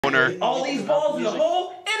boner. All these balls in the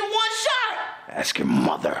hole in one shot. Ask your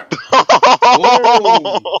mother.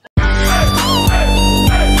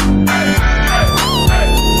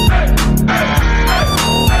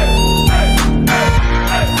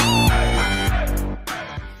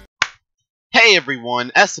 Hey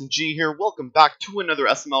everyone, SMG here. Welcome back to another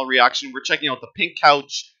SML reaction. We're checking out the Pink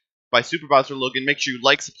Couch by SuperMarioLogan. Make sure you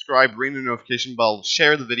like, subscribe, ring the notification bell,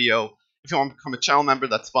 share the video. If you want to become a channel member,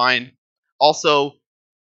 that's fine. Also,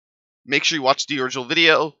 make sure you watch the original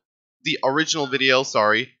video,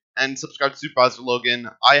 and subscribe to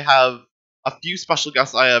SuperMarioLogan. I have a few special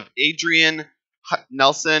guests. I have Adrian,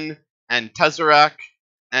 Nelson, and LilTezeract.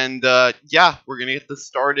 And yeah, we're gonna get this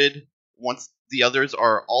started once the others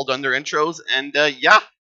are all done their intros. And yeah,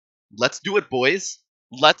 let's do it, boys.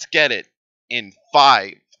 Let's get it in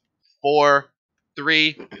 5, 4,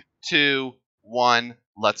 3, 2, 1.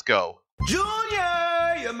 Let's go.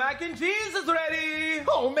 Junior, your mac and cheese is ready.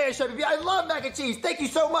 Oh man, Chef, I love mac and cheese. Thank you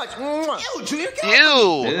so much. Ew, Junior, get Ew.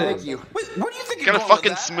 off the- Thank you. Wait, where do you think you're Gonna going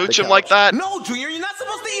fucking with that? smooch The him like that? No, Junior, you're not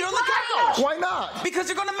supposed to eat on the couch. Why not? Because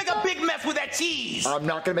you're gonna make a big mess with that cheese. I'm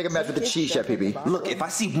not gonna make a mess with the cheese, Chef Pee. Look, if I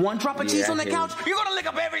see one drop of cheese on the couch, you're gonna lick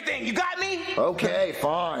up everything. You got me? Okay,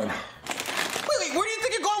 fine. Wait, where do you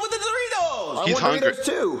think you're going with the Doritos? He's I want hungry. Doritos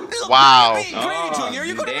too. Wow. Being greedy, Junior.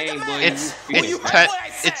 You're gonna make a mess.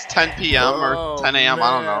 It's 10 p.m. or 10 a.m.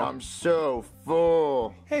 I don't know. I'm so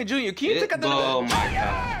full. Hey, Junior, can you take out the... Oh my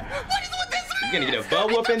god. What is with this mess? You're gonna get a butt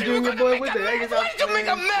whooping, Junior boy? What the heck is Why did you make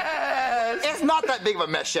a mess? It's not that big of a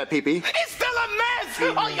mess, Chef Pee. It's still a mess.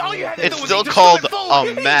 All you had to It's do was still eat your called stupid food. a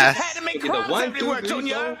You just mess. had to make Look at the crumbs 1, 2, everywhere, 3,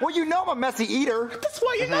 Junior. Well, you know I'm a messy eater. That's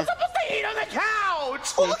why you're not supposed to eat on the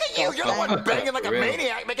couch. Well, look at you. You're the one banging like a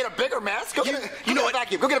maniac, making a bigger mess. Go get a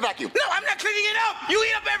vacuum. Go get a vacuum. No, I'm not cleaning it up. You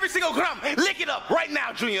eat up every single crumb. Lick it up right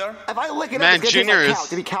now, Junior. If I lick it Man, up, it's Junior gonna is-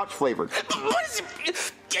 taste like couch. It'll be couch flavored. What is it?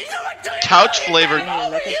 You know what, Junior? Couch flavored.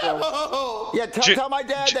 Yeah, tell my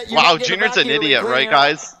dad that you. Wow, get a Junior's an vacuum idiot, and right, clean it up.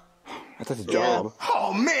 guys? That's his job.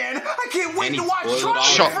 Oh man, I can't wait And to he watch spoiled it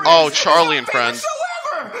Charlie. all. Oh, Charlie and Friends.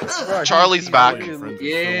 Charlie's back.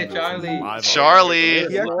 Yeah, Charlie. Charlie.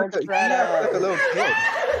 He acted like a little kid.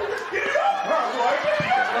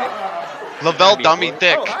 Lavelle Dummy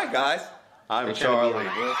Thick. Oh, hi guys. I'm Charlie.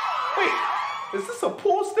 Wait, is this a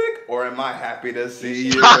pool stick or am I happy to see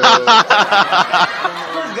you? Look, guys,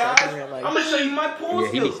 I'm gonna show you my pool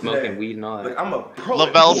Yeah, he be skills smoking today. weed and all Look, that. I'm a pro.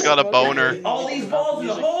 Lavelle's got a boner. All these balls in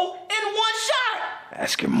the hole in one shot.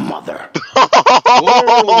 Ask your mother.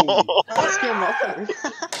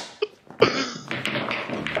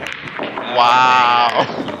 Wow.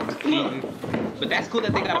 But that's cool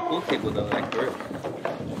that they got a pool table though, like for real.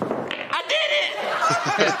 I did it.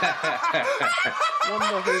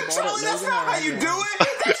 Charlie, that's not how you do it.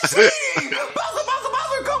 That's cheating.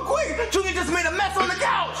 Bowser, come quick. Junior just made a mess on the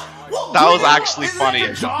couch. Whoa, That was Junior, actually isn't funny. that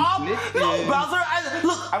your job? No, Bowser.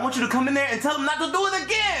 Look, I want you to come in there and tell him not to do it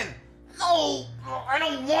again. No, I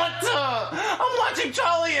don't want to. I'm watching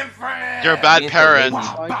Charlie and Friends. You're a bad parent.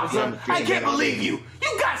 Wow, Bowser, I can't believe you.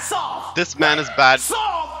 You got soft. This man is bad.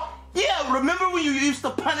 Soft. Yeah, remember when you used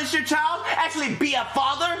to punish your child? Actually be a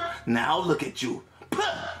father? Now look at you. Put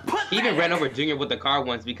He even ran over Junior with the car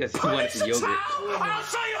once because he wanted Punish some a yogurt. child? I'll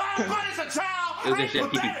show you how to punish a child. It was I a Chef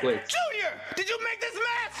ain't Pee Pee pathetic. quiz. Junior, did you make this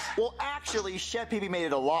mess? Well, actually, Chef Pee made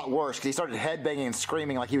it a lot worse because he started headbanging and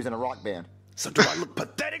screaming like he was in a rock band. So do I look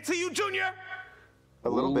pathetic to you, Junior? A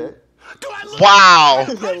little bit. Do I look Wow.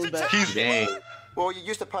 punish a child? He's Dang. Well, you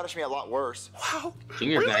used to punish me a lot worse. Wow.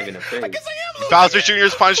 Junior's not even I afraid. guess I am losing Bowser it.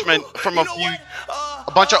 Jr.'s punishment from a You know few, what?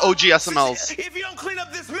 a bunch of OG SMLs. If you don't clean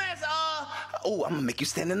up this mess, I'm gonna make you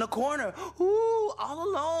stand in the corner. Ooh, all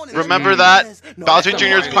alone. in the Remember that? mess. No, Bowser that's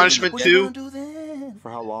Jr.'s not right. punishment What you too? gonna do then?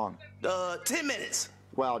 For how long? 10 minutes.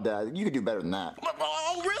 Wow, Dad, you could do better than that.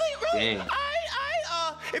 Oh, really? Dang.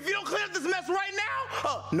 If you don't clean up this mess right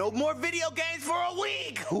now, no more video games for a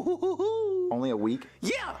week. Only a week?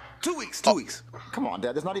 Yeah, 2 weeks, 2 weeks. Come on,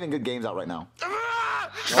 Dad. There's not even good games out right now.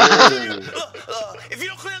 If you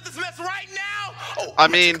don't clean up this mess right now, I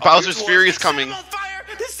mean, Bowser's Fury is coming. On fire,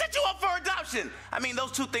 then set you up for adoption. I mean,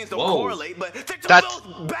 those two things don't Whoa. correlate, but they're two That's- of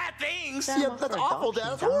those bad things. Yeah, that's awful,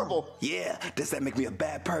 Dad. That's horrible. Yeah, does that make me a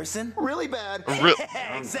bad person? Really bad.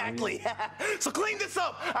 Exactly. So clean this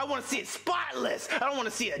up. I want to see it spotless. I don't want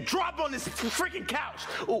to see a drop on this freaking couch.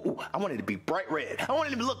 Ooh, I want it to be bright red. I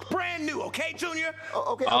want it to look brand new, okay, Junior?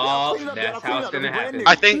 Okay, I'll clean it up, Dad. that's I'll clean how it it's up. gonna It'll be brand happen. new.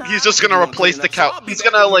 I think he's just gonna replace the couch. He's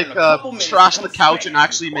gonna like trash the couch and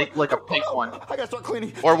actually make like a pink one. I gotta start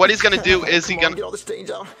cleaning. Or what he's gonna do is he Come on, gonna get all the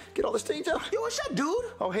stains out. Get all the stains out. Yo, what's up, dude?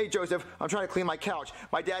 Oh, hey, Joseph. I'm trying to clean my couch.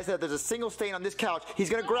 My dad said there's a single stain on this couch. He's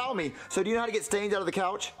gonna growl me. So do you know how to get stains out of the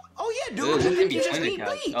couch? Oh yeah, Dude, dude. this could be You just on the need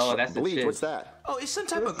couch. bleach. Oh, that's the Bleach, shit. what's that? Oh, it's some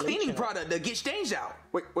type of cleaning product that gets stains out.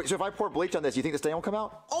 Wait, so if I pour bleach on this, you think the stain will come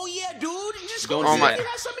out? Oh yeah, dude. Just Don't go do see that. if you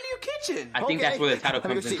got some in your kitchen. I think Okay. that's where the title Let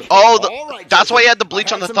me comes go see. into. Oh, All right, that's why Joseph. you had the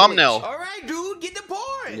bleach I on the had some thumbnail. All right, dude. Get the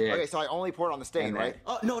pouring. Yeah. Okay, so I only pour it on the stain, And right?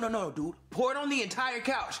 No, dude. Pour it on the entire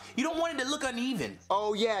couch. You don't want it to look uneven.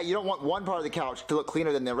 Oh yeah, you don't want one part of the couch to look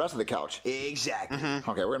cleaner than the rest of the couch. Exactly. Okay,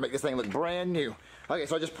 we're gonna make this thing look brand new. Okay,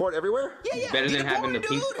 so I just pour it everywhere? Yeah. Better Get than having the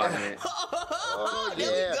pouring, pink dude. spot in it. There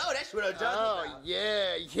we yeah. go. That's what I'm talking Oh about.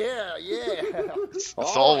 yeah. all-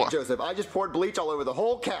 All right, Joseph, I just poured bleach all over the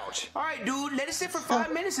whole couch. All right, dude. Let it sit for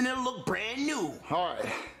 5 minutes and it'll look brand new. All right.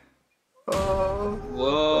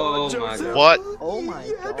 Whoa, my god. What? Oh my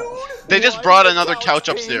god. They just brought another couch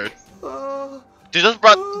upstairs. They just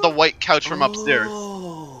brought the white couch from upstairs.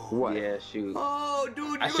 What? Yeah, shoot. Oh,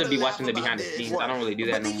 dude. I you're should be gonna laugh watching the about behind the this. scenes. I don't really do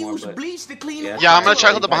that But no they more, use but bleach to clean Yeah, white Yeah, I'm gonna clothes.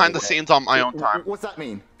 check out the behind the scenes on my own time. What's that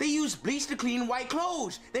mean? They use bleach to clean white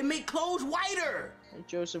clothes. They make clothes whiter.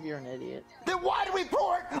 Joseph, you're an idiot. Then why do we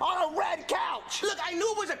pour it on a red couch? Look, I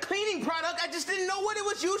knew it was a cleaning product. I just didn't know what it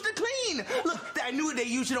was used to clean. Look, I knew they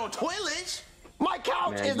used it on toilets. My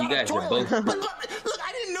couch Man, is you not a guys are toilet. both- Look,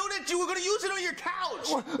 I didn't know that you were gonna use it on your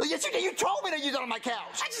couch. Yes, you did. You told me to use it on my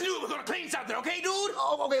couch. I just knew it was gonna clean something, okay, dude?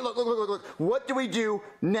 Oh, okay, look. What do we do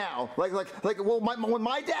now? Well, when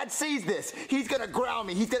my dad sees this, he's gonna ground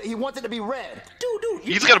me. He wants it to be red. Dude,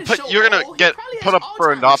 He's gonna you're gonna get put up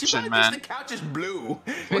for adoption, man. The couch is blue.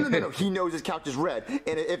 No. He knows his couch is red. And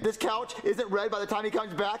if this couch isn't red by the time he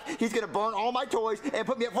comes back, he's gonna burn all my toys and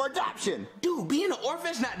put me up for adoption. Dude, being an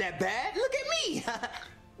orphan's not that bad. Look at me.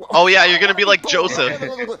 Oh yeah, you're gonna be like Joseph.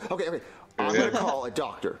 Okay. I'm gonna call a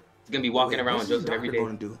doctor. He's gonna be walking around with Joseph every day.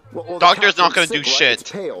 Well, the Doctor's couch not is gonna sick, do right? shit.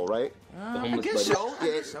 It's pale, right? The I homeless guess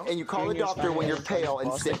buddy. so. Yeah, and you call a doctor when you're pale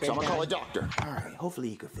and sick. So I'm gonna call a doctor. All right, hopefully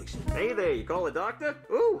he can fix it. Hey there, you call a doctor?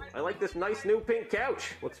 Ooh, I like this nice new pink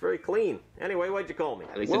couch. Looks very clean. Anyway, why'd you call me?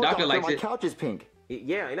 At least the doctor likes my it. couch is pink.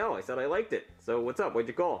 Yeah, I know. I said I liked it. So what's up? Why'd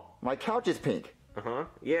you call? My couch is pink. Uh-huh.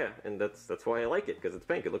 Yeah, and that's why I like it, because it's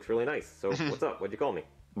pink. It looks really nice. So what's up? Why'd you call me?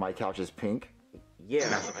 My couch is pink.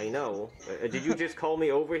 Yeah, I know. Did you just call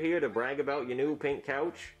me over here to brag about your new pink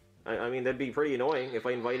couch? I mean, that'd be pretty annoying if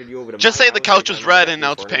I invited you over to Just my say the house couch every was time I red got and new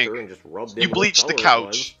now it's furniture pink. and just rubbed You in what bleached the color it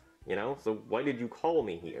was, couch. you know, so why did you call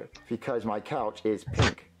me here? Because my couch is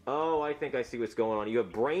pink. Oh, I think I see what's going on. You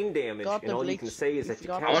have brain damage, Got and the all you bleach. can say is that your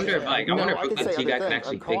Got couch I wonder is if like I No, wonder I if can say Luke other T-Guy can things.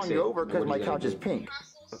 actually I'm fix calling it. you over because What my he's gonna couch is do. pink.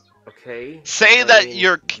 Okay. Say I that mean,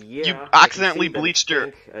 you yeah, I can accidentally see that bleached it's your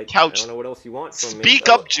pink. I couch. don't know what else you want from me. Speak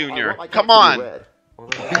Oh, up, Junior. I want my couch Come to be on. red. well,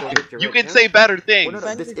 then go get your You red can couch. say better Well, things.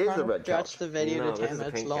 no, this is the red couch. Stretch the video No, to this 10 is a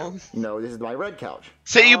minutes pink long. couch. No, this is my red couch.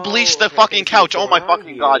 Say you bleached the okay, fucking I see couch. what's Oh my going on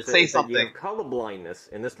fucking here. god. Is that- Say is that you something. have color blindness,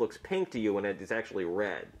 and this looks pink to you, and it's actually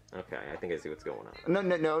red. Okay, I think I see what's going on. No.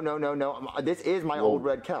 This is my old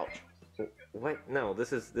red couch. What? No,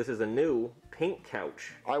 this is a new pink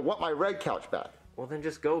couch. I want my red couch back. Well, then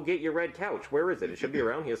just go get your red couch. Where is it? It should be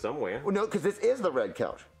around here somewhere. Well, no, because this is the red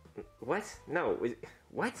couch. What? No.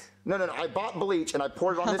 What? No. I bought bleach and I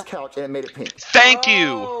poured it on this couch and it made it pink. Thank you.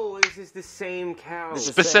 Oh, this is the same couch. This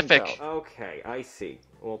is the same Specific. couch. Okay, I see.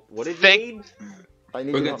 Well, what did you Thank- need? I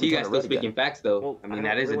need We're to gonna help see me you turn guys it still red speaking again. facts though. Well, I mean don't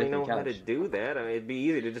that is a really different know how to couch. do that. I mean, it'd be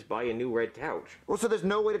easy to just buy a new red couch. Well, so there's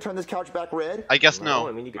no way to turn this couch back red? I guess No,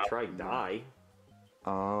 I no. mean you could try dye.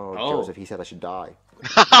 Oh, Oh. Joseph, he said I should die.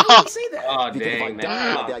 Don't say that. Oh Because if I dang, die,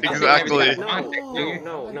 man. I got Exactly. Everything's No, context, Junior.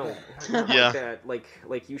 no. Yeah. Like that.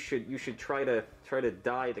 Like you should try to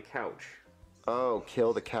dye the couch. Oh,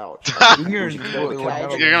 kill the couch. You're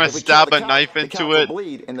gonna stab a knife into it.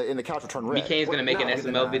 Bleed and the couch will turn red. BK's gonna make an No,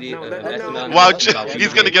 SML video. SML Wow, video.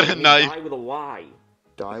 he's gonna get a knife. Dye with a Y.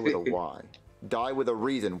 Die with a Y. Die with a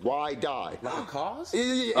reason. Why die? Like a cause?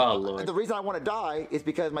 Yeah. Oh, Lord. The reason I want to die is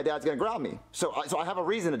because my dad's gonna ground me. So I have a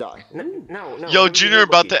reason to die. No. Yo, Junior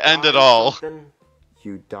about to end it all.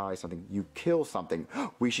 You die something. You kill something.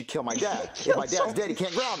 We should kill my dad. If my dad's dead, he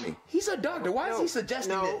can't ground me. He's a doctor. Why is he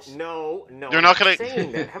suggesting this? No. You're not gonna- I'm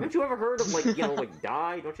saying that. Haven't you ever heard of like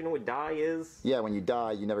dye? Don't you know what dye is? Yeah, when you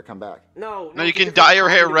die, you never come back. No, No, you can because dye it's your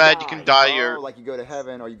hair time to red. You die. can dye Oh, your. like you go to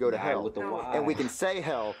heaven or you go to Die hell. with the Y. And we can say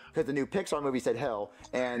hell because the new Pixar movie said hell,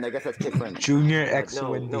 and I guess that's kid friendly. Junior X No.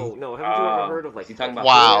 Wendy. Haven't you ever heard of like You talking about-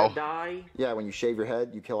 Wow. hair dye? Yeah, when you shave your head,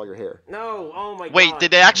 you kill all your hair. No. Oh my Wait, God. did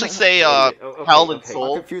they actually say Okay, hell and okay. I'm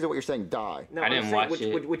soul? confused at what you're saying. Die. No, I I'm didn't saying watch what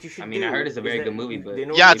it. you should I mean, I do heard it's a is very that good movie, but- in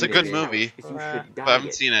order Yeah, to it's a get good this movie. couch, is you should But I dye haven't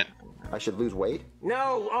it. seen it. I should lose weight?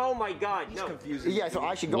 No, oh my god, no. Confusing. Yeah, so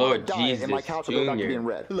I should go Lord on a diet and my Jesus, couch will go back to Junior. being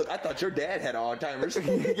red. Look, I thought your dad had Alzheimer's.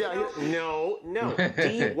 Yeah, No,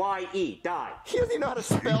 D-Y-E, die. he doesn't even know how to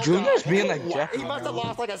spell Junior's die. being like Jeff. He must have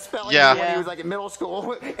lost like a spelling Yeah. when he was like in middle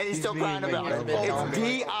school, and he's still crying about it. It's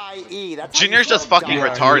D-I-E. That's how you Junior's just spell fucking die.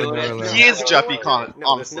 retarded, man. He is Jeffy, No, there's no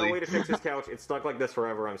honestly. way to fix this couch. It's stuck like this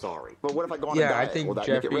forever, I'm sorry. But what if I go on a Yeah, I diet? think Will that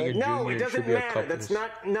Jeff make it being red? a No, junior it should doesn't be a matter. couple. That's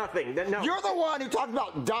not nothing. No. You're the one who talked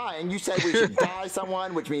about dying. You said we should die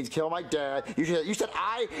someone, which means kill my dad. You said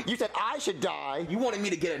I should die. You wanted me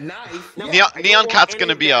to get a knife. No, Neon- I don't Neon want Cat's any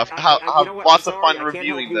gonna of be that. have You know what? lots I'm of sorry, fun I can't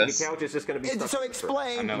reviewing help you. this. The couch is just going to be stuck. So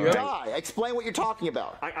explain I know, right? die. Explain what you're talking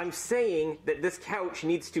about. I'm saying that this couch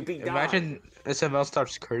needs to be died. Imagine SML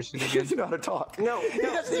starts cursing He again. doesn't know how to talk. No. He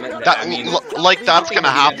doesn't even know That- how to mean- talk. like that's gonna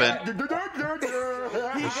happen.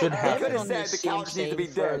 He should could happen. have said the couch needs to be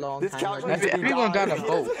dead. This couch needs to be Everyone got a died.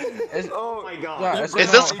 vote. Oh my god. Yeah, Is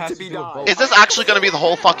SML this- has to do a vote. Is this actually gonna be the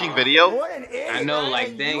whole fucking video? What an idiot. I know, like,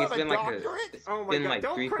 You dang, have it's been like a- doctorate? Oh my Been god, like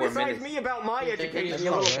don't 3-4 criticize minutes. me about my education, it's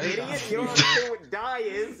you little alright. idiot. You don't understand what die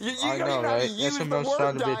is. You I know, don't even know how to right? use the SML's word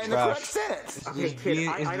trying to be die in the correct trash. sentence. Okay, It's kid, being-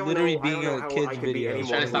 I it's don't literally know, being I don't a know kid's how I could be video. any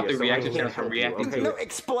Trying more to stop the so I reaction can't channel from help you, reacting okay? to No,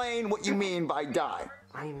 explain what you mean by die.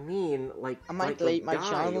 I mean, like, I might like delete my die,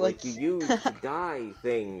 channel, like like- you use to die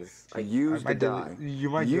things. Like, Use the might die. you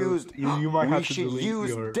might Used. you might We have to should delete use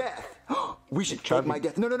your death. We should Charming- take my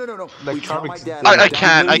death. No. Like We tell my Charming's dad. dead. I I'm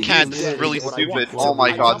can't. I dying. can't. He's This is dead. really This what I want. stupid. Oh my I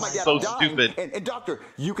tell god, my dad so I'm dying, stupid. And doctor,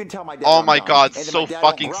 you can tell my dad. Oh I'm my dying. god, And then so my dad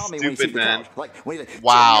fucking won't ground me when he stupid, sees the man. couch. Like when he's like,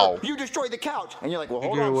 Wow. "Junior, you destroyed the couch," and you're like, "Well,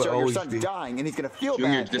 hold Junior on, will sir. Your always son's be. dying, and he's gonna feel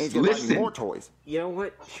Junior, bad, and he's just gonna buy me listen. more toys." you know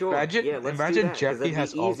what? Sure. Imagine- yeah, let's imagine do that, 'cause Jeffy that'd be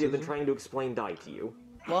has easier than autism. trying to explain die to you.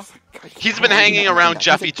 Well, He's been hanging around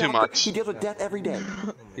Jeffy He's a too doctor. much. He deals with death every day.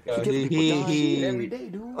 yeah, He deals with people dying every he day,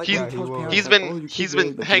 dude. Like, He's- he tells parents, He's like, been "Oh, your he's kid's been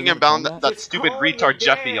really hanging like around that." that stupid call retard your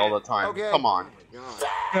Jeffy dad. all the time. Okay. Come on.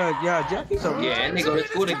 yeah, Jeffy's a Yeah, and they go to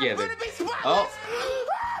school together.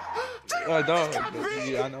 Oh, dog.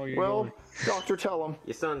 Yeah, I know you're Well, going. doctor, tell him.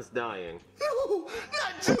 Your son's dying. No,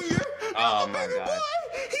 not Junior. oh my god.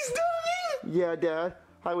 He's dying. Yeah, Dad.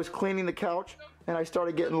 I was cleaning the couch and I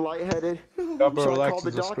started getting lightheaded. Double So I like called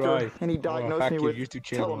the to doctor subscribe. and he Or diagnosed hack me your with. YouTube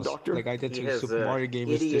Tell him, channels, doctor. like I did He to has Super Mario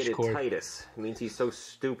Gamers Discord. idiot-itis. It means he's so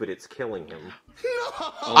stupid it's killing him.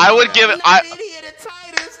 No. I would give it.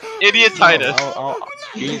 Idiot-itis. Idiotitis.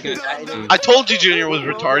 Junior's gonna attack you. I told you Junior was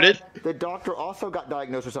retarded. The doctor also got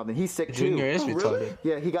diagnosed with something. He's sick too. Junior is retarded.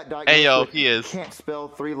 Yeah, he got diagnosed. Ayo, with he is. Can't spell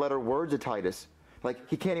three-letter words atitis. Like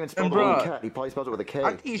he can't even spell And the word bruh, cat. He probably spells it with a K. I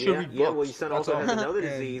think he should read Yeah, well, books. your son That's also all. has another And-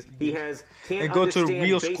 disease. He has can't And go to understand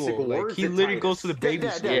real basic school. Like words he literally atitis. goes to the baby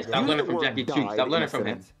Dad, school. Yeah, stop use learning the from word Jackie too. died Stop in learning a from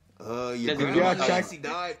him. sentence. Your Doesn't grandma mean- Nancy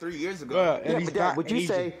died 3 years ago. Bruh, and Yeah, he's but Dad, not would you Asian.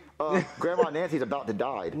 say Grandma Nancy's about to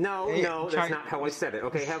die? No, Hey, no, that's China- not how I said it.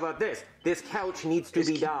 Okay, how about this? This couch needs to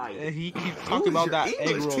be And died. he keeps talking about that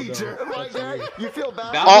egg English roll teacher? though. Right, Dad? You feel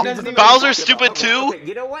bad? Bowser doesn't even Bowser's stupid too. Okay,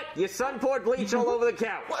 you know what? Your son poured bleach all over the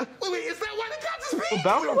couch. Wait, is that why the couch is pink?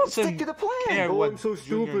 Bowser doesn't Stick to the plan. care Oh, what I'm so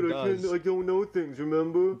Junior does. don't know things,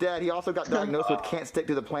 remember? Dad, he also got diagnosed with can't stick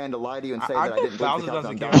to the plan to lie to you and say I that I think didn't bleach Bowser the couch.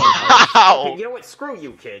 doesn't I'm care. dying. Ow. You know what? Screw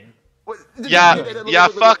you, kid. Yeah,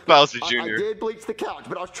 fuck Bowser I Jr. did bleach the couch,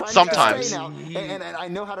 but I was trying Sometimes. to get the stain out, and I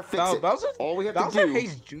know how to fix it. Bowser- All we have Bowser to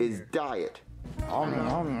hates do Junior. is diet.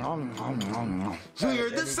 Junior,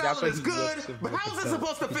 this That's why salad is he good, looks so but how is it dumb.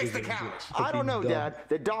 supposed to fix the couch? I don't know, dumb. Dad.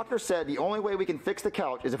 The doctor said the only way we can fix the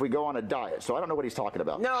couch is if we go on a diet, so I don't know what he's talking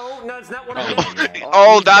about. No, it's not what I meant.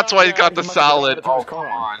 Oh, that's why he's got the He must have forgotten salad. how to turn Oh, his come car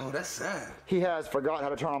on. on. Oh, that's sad. He has forgot how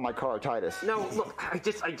to turn on my car, Titus. No, look, I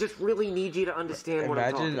just really need you to understand what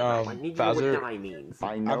I'm talking Imagine, about. I need you to know Bowser- what die means.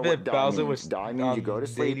 I know I what bet die Bowser means. was Die means you go to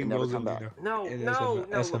sleep dating and never come back. Rosalina No, in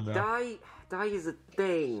look, SML. die is a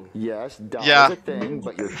thing. Yes, die Yeah. is a thing,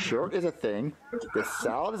 but your shirt is a thing. The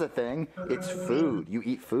salad is a thing. It's food. You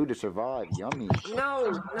eat food to survive. Yummy.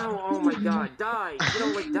 No, oh my god, die. You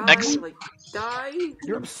know, like die, like die?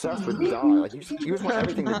 You're obsessed with die. Like you just want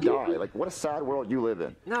everything to die. Like what a sad world you live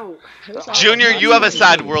in. No. Junior, you have a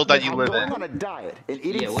sad world that you live Going in. on a diet and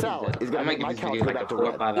eating Yeah, what is salad that? is I gonna might make give my this couch video go like back a to 4 or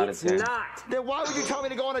red. 5 out of It's 10. not. Then why would you tell me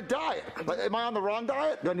to go on a diet? Like, am I on the wrong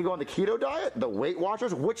diet? Do I need to go on the keto diet? The Weight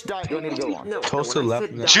Watchers? Which diet do I need to go on? No, Toaster when I left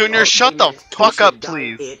said now. die, Junior, I shut the meant fuck toaster up, died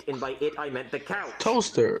please. It, and by it, I meant the couch.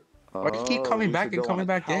 Toaster. Why do you keep coming we back should and go coming on a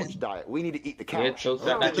back couch in? diet. We need to eat the Yeah, couch. so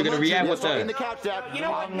that you're gonna react with In the us. couch, Dad. You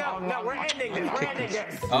know what? No, we're ending this. We're ending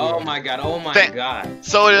this. Oh my god, oh my Thank- god.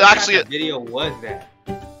 So it What type actually of video was that?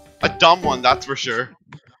 a dumb one, that's for sure.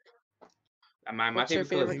 My What's your favorite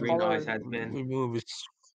color is favorite green color? always has been. Remove its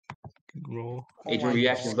roll. Adrian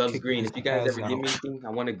Reactions loves Kick green. his If you guys ass ever give out. me anything, I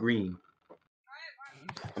want a green.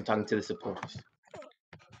 I'm talking to the supporters.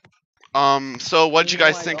 So what did you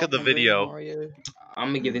guys think of the video? I'm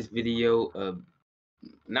gonna give this video a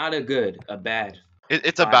not a good, a bad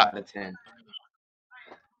It's a 5 bad. out of 10.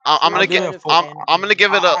 I'm gonna I'll give give. it a 4. I'm gonna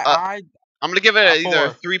give it a. I I'm gonna give it a either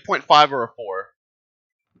a 4. 3.5 or a 4.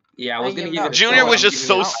 Yeah, I was gonna give give that it a Junior 4. was I'm just giving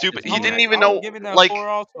so it a stupid. He 5. didn't even I'm know, giving that like, 4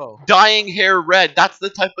 also. dyeing hair red. That's the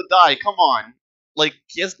type of dye. Come on. Like,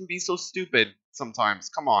 he has to be so stupid sometimes.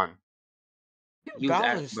 Come on.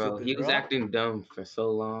 Bowser's Bro, stupid, he was bro. acting dumb for so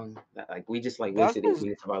long that like we just like wasted 8 Bowser's,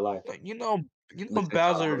 minutes of our life. you know listening to all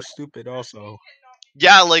of Bowser's it. stupid also.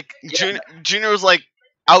 Yeah, like, Yeah, Junior was, like,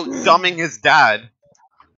 out dumbing his dad.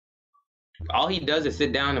 all he does is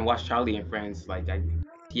sit down and watch Charlie and Friends.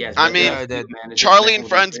 He has I nothing mean, else to do, that man. It's just Charlie messing and with his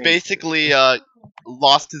Friends brain. basically,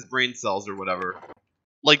 lost his brain cells or whatever.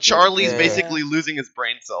 Like, Charlie's Yeah. basically losing his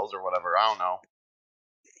brain cells or whatever. I don't know.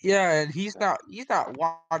 Yeah, and he's not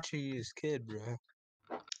watching his kid, bro.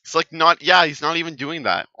 It's like not. Yeah, he's not even doing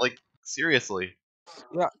that. Like, seriously.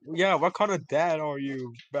 Yeah. What kind of dad are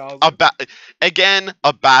you, Bowser?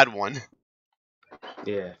 A bad one.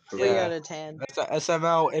 Yeah, for 3 real. out of 10. That's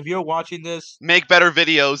SML. If you're watching this, Make better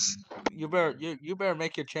videos. you better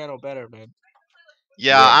make your channel better, man.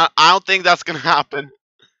 Yeah, Yeah. I don't think that's gonna happen.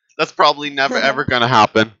 That's probably never ever gonna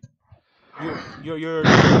happen. You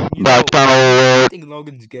I think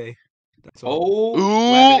Logan's gay. That's all. Oh,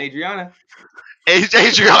 Ooh. what happened to Adriana?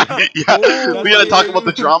 Adrian, yeah, Ooh, we gotta talk that's about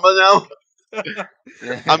the drama now.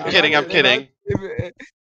 I'm Yeah. kidding. I'm kidding.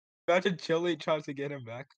 Imagine Chili tries to get him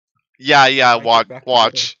back. Yeah. Like, get back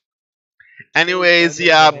Watch. Anyways, Please,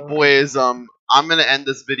 yeah, no. boys. I'm gonna end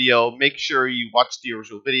this video. Make sure you watch the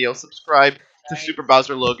original video. Subscribe to Super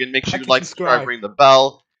Bowser Logan. Make sure you like, subscribe, ring the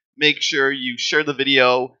bell. Make sure you share the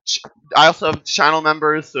video. I also have channel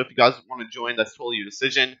members, so if you guys want to join, that's totally your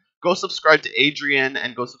decision. Go subscribe to Adrian,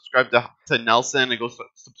 and go subscribe to Nelson, and go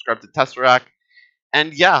subscribe to Tesseract.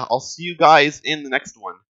 And yeah, I'll see you guys in the next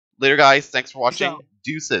one. Later, guys. Thanks for watching.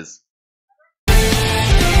 Deuces.